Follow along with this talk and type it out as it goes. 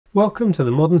Welcome to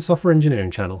the Modern Software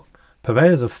Engineering channel,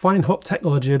 purveyors of fine hot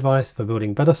technology advice for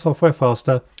building better software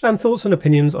faster and thoughts and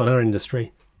opinions on our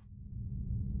industry.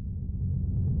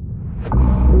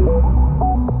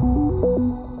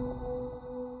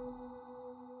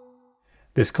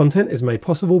 This content is made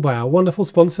possible by our wonderful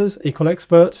sponsors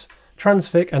EqualExperts,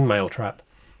 Transfic and Mailtrap.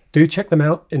 Do check them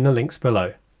out in the links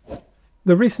below.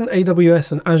 The recent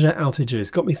AWS and Azure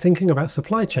outages got me thinking about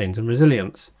supply chains and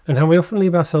resilience, and how we often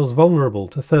leave ourselves vulnerable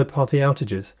to third-party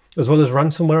outages, as well as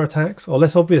ransomware attacks or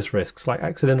less obvious risks like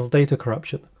accidental data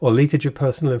corruption or leakage of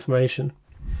personal information.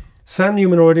 Sam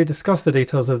Newman already discussed the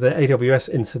details of the AWS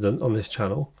incident on this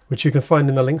channel, which you can find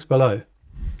in the links below.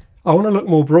 I want to look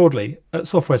more broadly at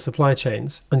software supply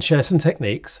chains and share some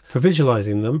techniques for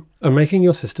visualizing them and making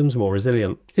your systems more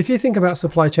resilient. If you think about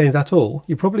supply chains at all,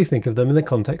 you probably think of them in the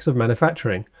context of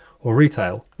manufacturing or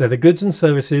retail. They're the goods and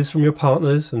services from your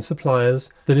partners and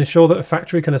suppliers that ensure that a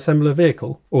factory can assemble a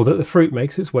vehicle, or that the fruit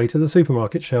makes its way to the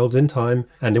supermarket shelves in time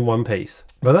and in one piece.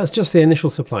 But that's just the initial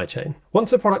supply chain.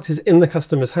 Once a product is in the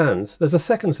customer's hands, there's a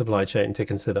second supply chain to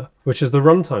consider, which is the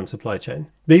runtime supply chain.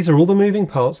 These are all the moving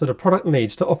parts that a product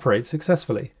needs to operate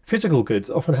successfully. Physical goods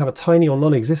often have a tiny or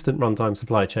non-existent runtime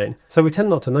supply chain, so we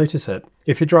tend not to notice it.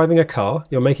 If you're driving a car,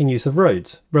 you're making use of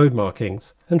roads, road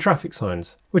markings, and traffic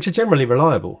signs, which are generally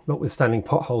reliable, notwithstanding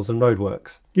potholes and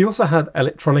roadworks. You also have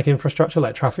electronic infrastructure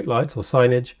like traffic lights or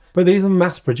signage, but these are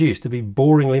mass-produced to be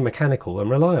boringly mechanical and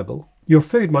reliable. Your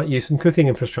food might use some cooking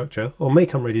infrastructure or may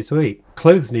come ready to eat.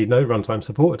 Clothes need no runtime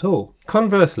support at all.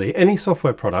 Conversely, any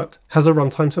software product has a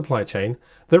runtime supply chain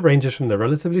that ranges from the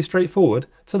relatively straightforward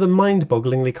to the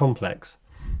mind-bogglingly complex.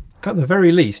 At the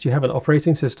very least, you have an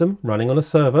operating system running on a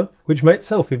server, which may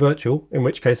itself be virtual, in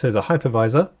which case there's a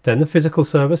hypervisor, then the physical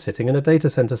server sitting in a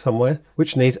data center somewhere,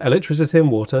 which needs electricity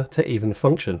and water to even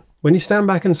function. When you stand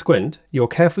back and squint, your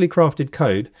carefully crafted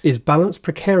code is balanced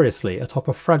precariously atop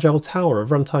a fragile tower of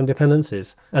runtime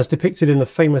dependencies, as depicted in the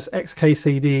famous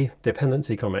XKCD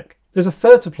dependency comic. There's a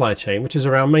third supply chain which is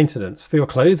around maintenance. For your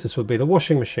clothes, this would be the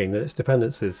washing machine and its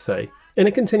dependencies, say. In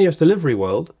a continuous delivery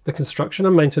world, the construction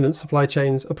and maintenance supply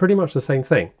chains are pretty much the same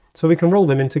thing, so we can roll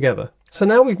them in together. So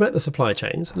now we've met the supply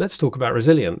chains, let's talk about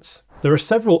resilience. There are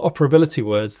several operability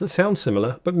words that sound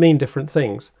similar but mean different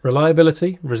things: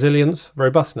 reliability, resilience,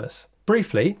 robustness.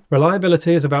 Briefly,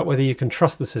 reliability is about whether you can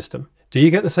trust the system. Do you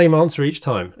get the same answer each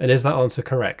time, and is that answer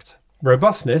correct?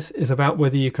 Robustness is about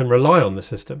whether you can rely on the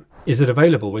system. Is it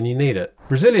available when you need it?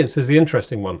 Resilience is the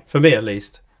interesting one, for me at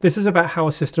least. This is about how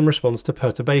a system responds to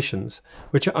perturbations,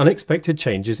 which are unexpected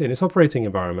changes in its operating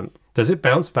environment. Does it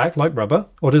bounce back like rubber,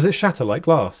 or does it shatter like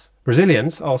glass?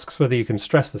 Resilience asks whether you can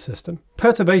stress the system.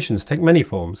 Perturbations take many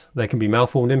forms. They can be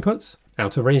malformed inputs,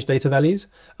 out-of-range data values,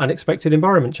 unexpected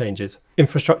environment changes,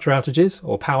 infrastructure outages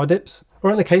or power dips, or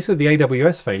in the case of the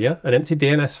AWS failure, an empty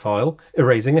DNS file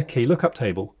erasing a key lookup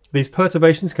table. These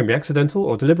perturbations can be accidental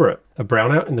or deliberate, a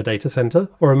brownout in the data center,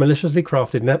 or a maliciously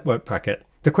crafted network packet.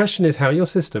 The question is how your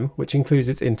system, which includes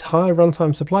its entire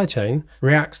runtime supply chain,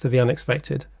 reacts to the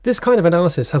unexpected. This kind of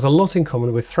analysis has a lot in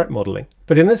common with threat modeling,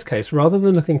 but in this case, rather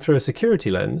than looking through a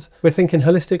security lens, we're thinking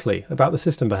holistically about the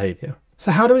system behavior.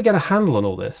 So how do we get a handle on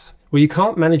all this? Well, you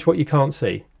can't manage what you can't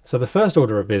see. So the first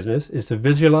order of business is to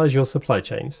visualize your supply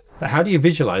chains. But how do you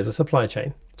visualize a supply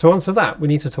chain? To answer that, we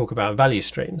need to talk about value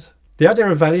streams. The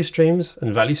idea of value streams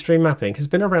and value stream mapping has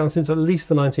been around since at least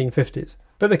the 1950s,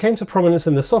 but they came to prominence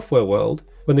in the software world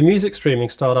when the music streaming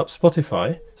startup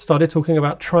Spotify started talking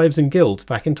about tribes and guilds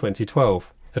back in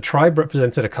 2012. A tribe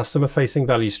represented a customer-facing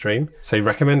value stream, say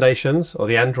recommendations or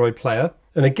the Android player,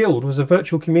 and a guild was a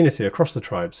virtual community across the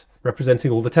tribes, representing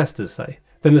all the testers, say.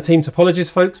 Then the team topologies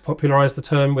folks popularized the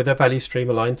term with their value stream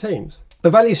aligned teams.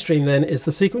 The value stream then is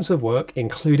the sequence of work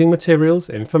including materials,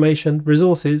 information,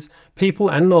 resources, people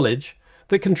and knowledge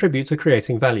that contribute to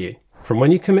creating value, from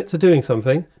when you commit to doing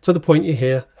something to the point you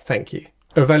hear thank you.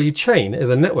 A value chain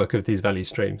is a network of these value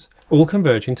streams, all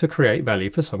converging to create value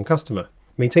for some customer,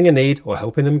 meeting a need or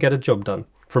helping them get a job done,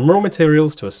 from raw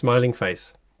materials to a smiling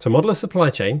face. To model a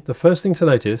supply chain, the first thing to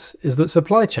notice is that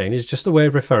supply chain is just a way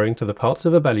of referring to the parts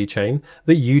of a value chain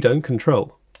that you don't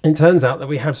control. It turns out that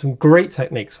we have some great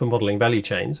techniques for modeling value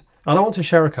chains, and I want to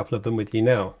share a couple of them with you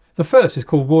now. The first is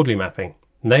called Wardley mapping,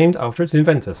 named after its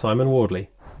inventor, Simon Wardley.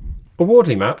 A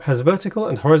Wardley map has vertical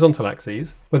and horizontal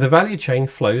axes where the value chain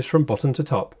flows from bottom to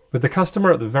top, with the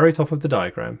customer at the very top of the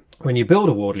diagram. When you build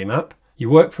a Wardley map, you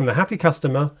work from the happy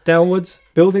customer downwards,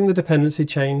 building the dependency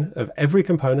chain of every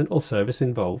component or service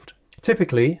involved,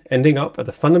 typically ending up at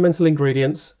the fundamental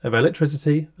ingredients of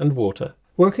electricity and water.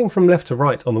 Working from left to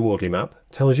right on the Wardley map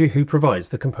tells you who provides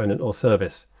the component or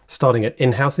service, starting at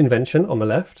in-house invention on the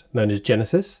left, known as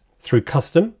Genesis, through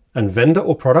custom and vendor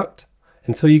or product,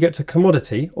 until you get to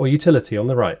commodity or utility on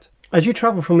the right. As you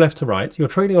travel from left to right, you're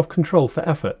trading off control for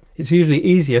effort. It's usually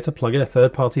easier to plug in a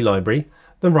third-party library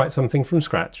than write something from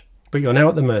scratch, but you're now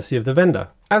at the mercy of the vendor.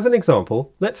 As an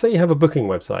example, let's say you have a booking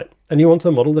website and you want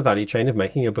to model the value chain of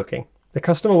making your booking. The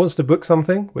customer wants to book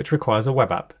something which requires a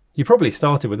web app. You probably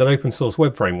started with an open source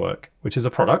web framework, which is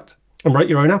a product, and wrote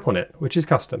your own app on it, which is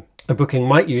custom. A booking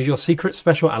might use your secret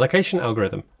special allocation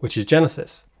algorithm, which is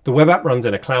Genesis. The web app runs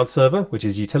in a cloud server, which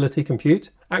is utility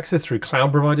compute, accessed through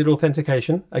cloud-provided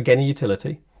authentication, again a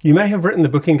utility. You may have written the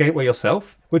booking gateway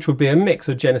yourself, which would be a mix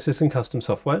of Genesis and custom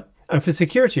software. And for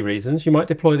security reasons, you might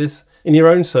deploy this in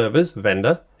your own servers,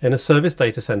 vendor, in a service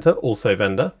data center, also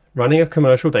vendor, running a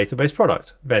commercial database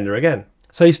product, vendor again.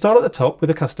 So you start at the top with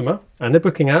a customer and their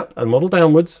booking app and model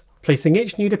downwards, placing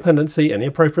each new dependency in the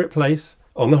appropriate place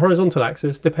on the horizontal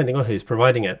axis, depending on who's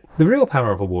providing it. The real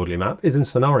power of a Wardley map is in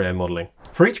scenario modeling.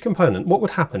 For each component, what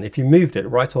would happen if you moved it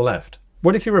right or left?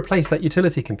 What if you replace that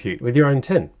utility compute with your own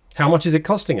tin? How much is it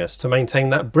costing us to maintain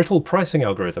that brittle pricing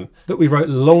algorithm that we wrote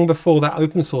long before that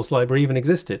open source library even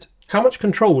existed? How much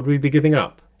control would we be giving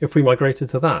up if we migrated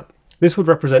to that? This would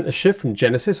represent a shift from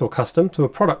Genesis or custom to a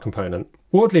product component.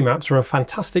 Wardley maps are a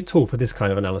fantastic tool for this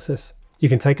kind of analysis. You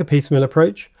can take a piecemeal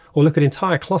approach or look at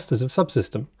entire clusters of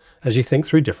subsystem as you think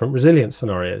through different resilience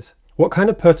scenarios. What kind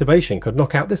of perturbation could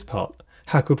knock out this part?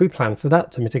 How could we plan for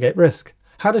that to mitigate risk?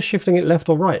 How does shifting it left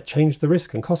or right change the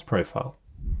risk and cost profile?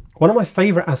 One of my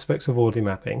favourite aspects of Wardley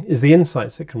mapping is the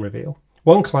insights it can reveal.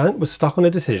 One client was stuck on a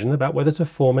decision about whether to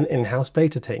form an in-house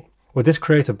data team. Would this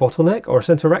create a bottleneck or a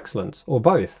centre of excellence, or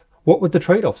both? What would the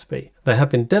trade-offs be? They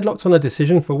have been deadlocked on a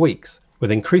decision for weeks,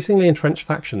 with increasingly entrenched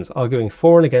factions arguing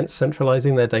for and against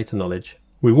centralising their data knowledge.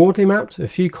 We Wardley mapped a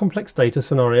few complex data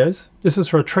scenarios. This was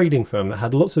for a trading firm that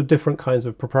had lots of different kinds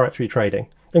of proprietary trading,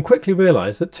 and quickly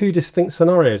realised that two distinct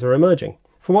scenarios are emerging.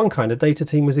 For one kind, a data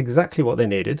team was exactly what they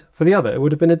needed. For the other, it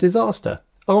would have been a disaster.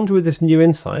 Armed with this new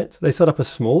insight, they set up a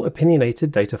small,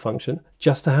 opinionated data function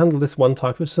just to handle this one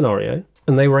type of scenario,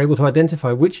 and they were able to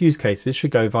identify which use cases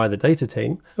should go via the data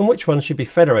team and which ones should be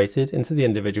federated into the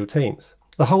individual teams.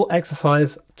 The whole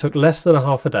exercise took less than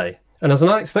half a day, and as an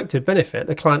unexpected benefit,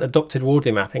 the client adopted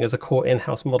Wardley mapping as a core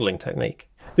in-house modelling technique.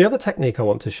 The other technique I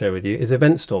want to share with you is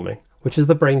event storming, which is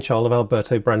the brainchild of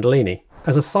Alberto Brandolini.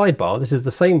 As a sidebar, this is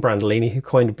the same Brandolini who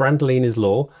coined Brandolini's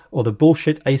law, or the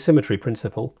bullshit asymmetry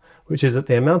principle, which is that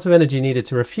the amount of energy needed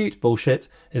to refute bullshit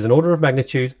is an order of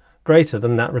magnitude greater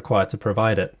than that required to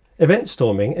provide it. Event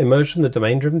storming emerged from the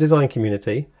domain-driven design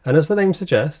community, and as the name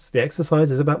suggests, the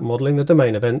exercise is about modelling the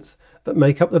domain events that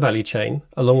make up the value chain,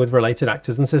 along with related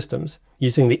actors and systems,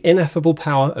 using the ineffable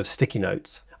power of sticky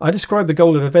notes. I describe the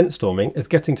goal of event storming as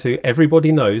getting to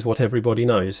everybody knows what everybody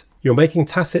knows. You're making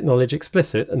tacit knowledge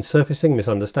explicit and surfacing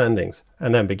misunderstandings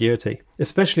and ambiguity,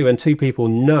 especially when two people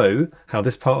know how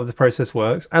this part of the process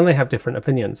works and they have different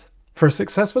opinions. For a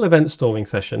successful event storming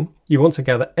session, you want to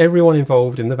gather everyone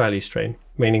involved in the value stream,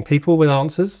 meaning people with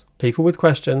answers, people with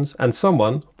questions, and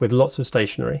someone with lots of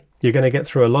stationery. You're going to get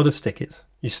through a lot of stickies.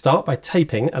 You start by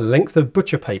taping a length of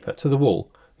butcher paper to the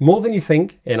wall, more than you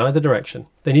think in either direction.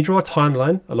 Then you draw a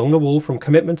timeline along the wall from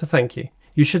commitment to thank you.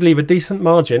 You should leave a decent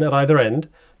margin at either end,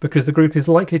 because the group is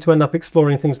likely to end up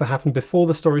exploring things that happen before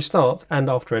the story starts and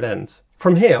after it ends.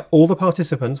 From here, all the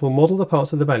participants will model the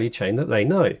parts of the value chain that they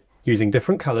know, using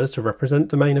different colours to represent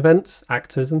domain events,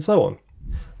 actors, and so on.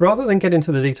 Rather than get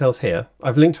into the details here,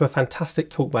 I've linked to a fantastic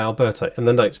talk by Alberto in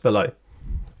the notes below.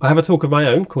 I have a talk of my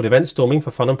own called Event Storming for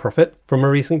Fun and Profit from a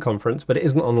recent conference, but it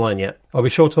isn't online yet. I'll be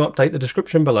sure to update the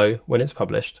description below when it's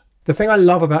published. The thing I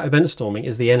love about event storming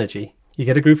is the energy. You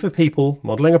get a group of people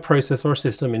modelling a process or a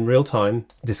system in real time,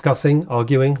 discussing,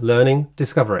 arguing, learning,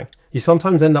 discovering. You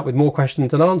sometimes end up with more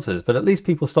questions than answers, but at least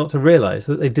people start to realise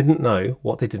that they didn't know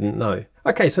what they didn't know.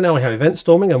 Okay, so now we have event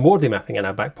storming and Wardley mapping in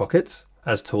our back pockets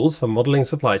as tools for modelling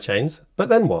supply chains, but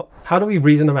then what? How do we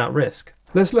reason about risk?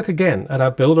 Let's look again at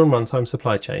our build and runtime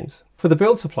supply chains. For the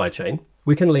build supply chain,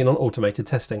 we can lean on automated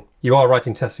testing. You are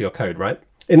writing tests for your code, right?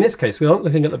 In this case, we aren't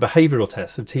looking at the behavioural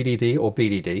tests of TDD or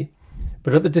BDD,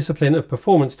 but at the discipline of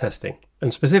performance testing,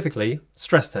 and specifically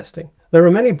stress testing. There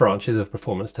are many branches of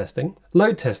performance testing.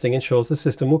 Load testing ensures the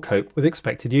system will cope with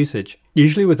expected usage,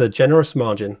 usually with a generous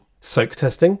margin. Soak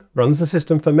testing runs the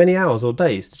system for many hours or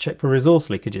days to check for resource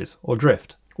leakages or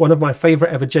drift. One of my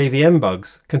favourite ever JVM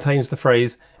bugs contains the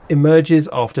phrase, emerges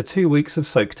after 2 weeks of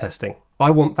soak testing. I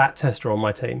want that tester on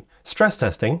my team. Stress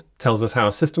testing tells us how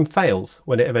a system fails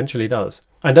when it eventually does.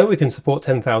 I know we can support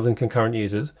 10,000 concurrent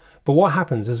users, but what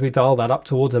happens as we dial that up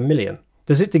towards 1 million?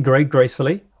 Does it degrade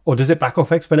gracefully? Or does it back off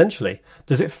exponentially?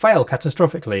 Does it fail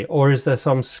catastrophically? Or is there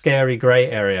some scary grey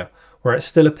area where it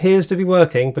still appears to be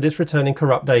working but it's returning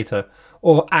corrupt data,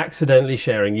 or accidentally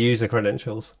sharing user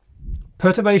credentials.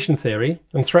 Perturbation theory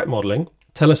and threat modelling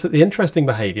tell us that the interesting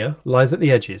behaviour lies at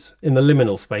the edges, in the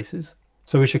liminal spaces,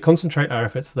 so we should concentrate our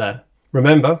efforts there.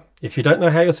 Remember, if you don't know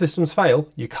how your systems fail,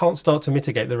 you can't start to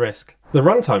mitigate the risk. The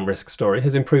runtime risk story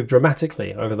has improved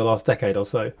dramatically over the last decade or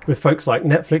so, with folks like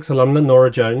Netflix alumna Nora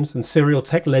Jones and serial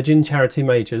tech legend Charity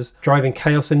Majors driving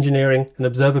chaos engineering and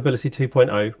observability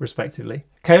 2.0 respectively.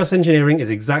 Chaos engineering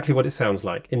is exactly what it sounds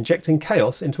like, injecting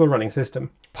chaos into a running system.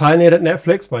 Pioneered at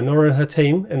Netflix by Nora and her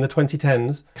team in the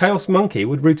 2010s, Chaos Monkey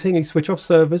would routinely switch off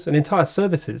servers and entire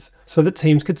services so that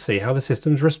teams could see how the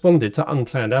systems responded to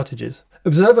unplanned outages.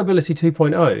 Observability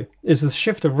 2.0 is the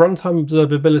shift of runtime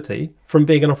observability from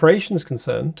being an operations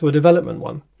concern to a development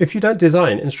one. If you don't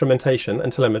design instrumentation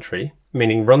and telemetry,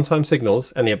 meaning runtime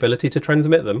signals and the ability to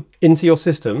transmit them, into your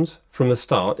systems from the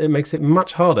start, it makes it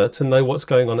much harder to know what's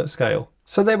going on at scale.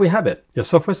 So there we have it. Your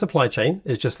software supply chain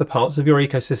is just the parts of your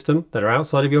ecosystem that are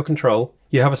outside of your control.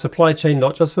 You have a supply chain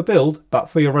not just for build, but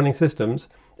for your running systems,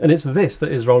 and it's this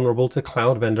that is vulnerable to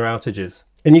cloud vendor outages.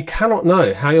 And you cannot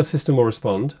know how your system will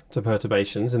respond to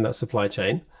perturbations in that supply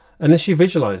chain unless you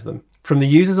visualize them, from the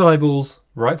user's eyeballs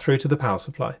right through to the power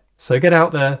supply. So get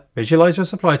out there, visualize your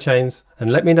supply chains,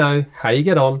 and let me know how you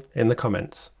get on in the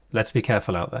comments. Let's be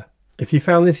careful out there. If you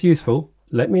found this useful,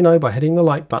 let me know by hitting the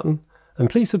like button, and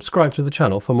please subscribe to the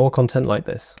channel for more content like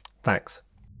this. Thanks.